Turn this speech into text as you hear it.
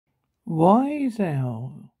Wise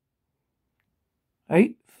Owl,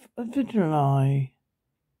 8th of July,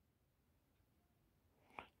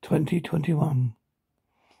 2021.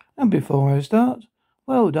 And before I start,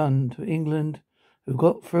 well done to England, who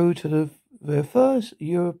got through to their first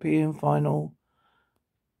European final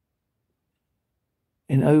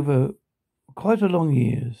in over quite a long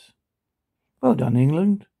years. Well done,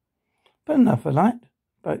 England. But enough of that.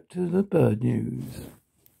 Back to the bird news.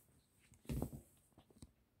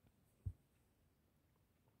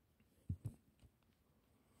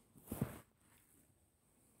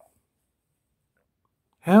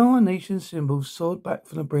 How our nation's symbols soared back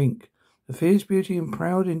from the brink. The fierce beauty and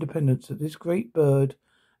proud independence of this great bird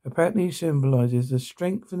apparently symbolizes the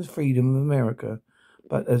strength and freedom of America.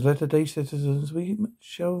 But as latter-day citizens, we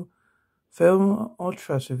shall fail our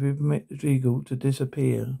trust if we permit the eagle to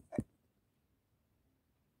disappear.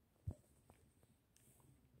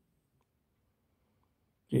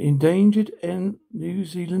 The endangered New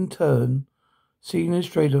Zealand tern, seen in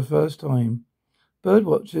Australia for the first time. Bird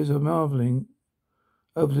watchers are marvelling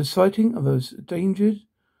over the sighting of a endangered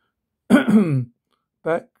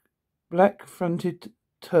black-fronted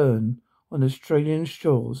tern on Australian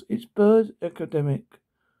shores. It's bird endemic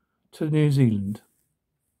to New Zealand.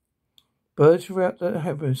 Birds throughout the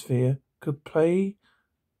hemisphere could play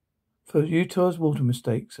for Utah's water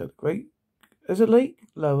mistakes as a lake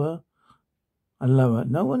lower and lower.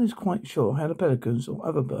 No one is quite sure how the pelicans or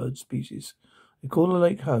other bird species they call the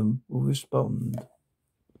lake home will respond.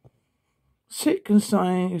 Sick and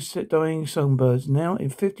dying songbirds now in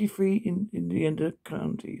 53 Indiana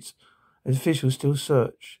counties as officials still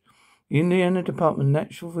search. The Indiana Department of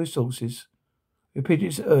Natural Resources repeated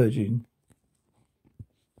its urging.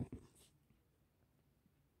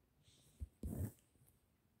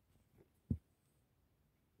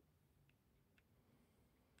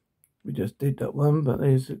 We just did that one, but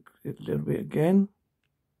there's a little bit again.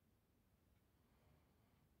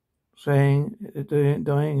 Saying they're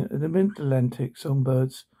dying the mid-Atlantic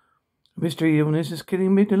songbirds. Mystery illness is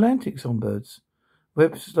killing mid-Atlantic songbirds.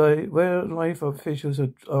 Wildlife officials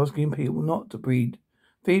are asking people not to feed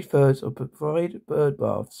birds or provide bird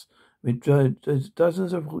baths. With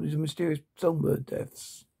dozens of reported mysterious songbird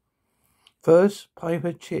deaths. First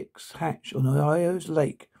Piper chicks hatch on Ohio's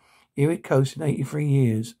Lake Erie coast in 83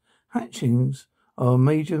 years. Hatchings are a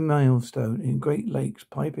major milestone in Great Lakes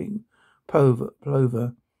piping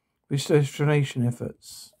plover restoration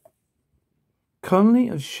efforts. Colony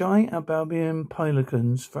of shy Albanian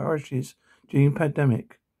pelicans flourishes during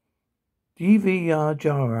pandemic.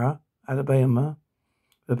 DVR, Alabama.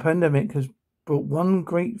 The pandemic has brought one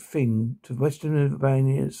great thing to Western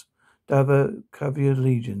Albania's Caviar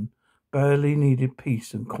Legion. Badly needed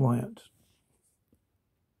peace and quiet.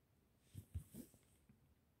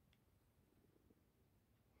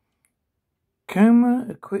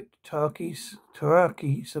 Camera-equipped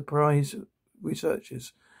Tawaki surprise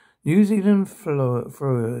researchers. New Zealand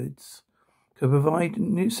florids could provide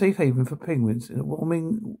new safe haven for penguins in a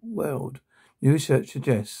warming world, new research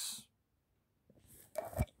suggests.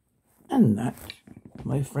 And that,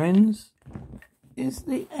 my friends, is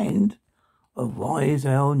the end of Wise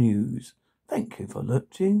Owl News. Thank you for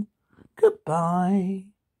watching. Goodbye.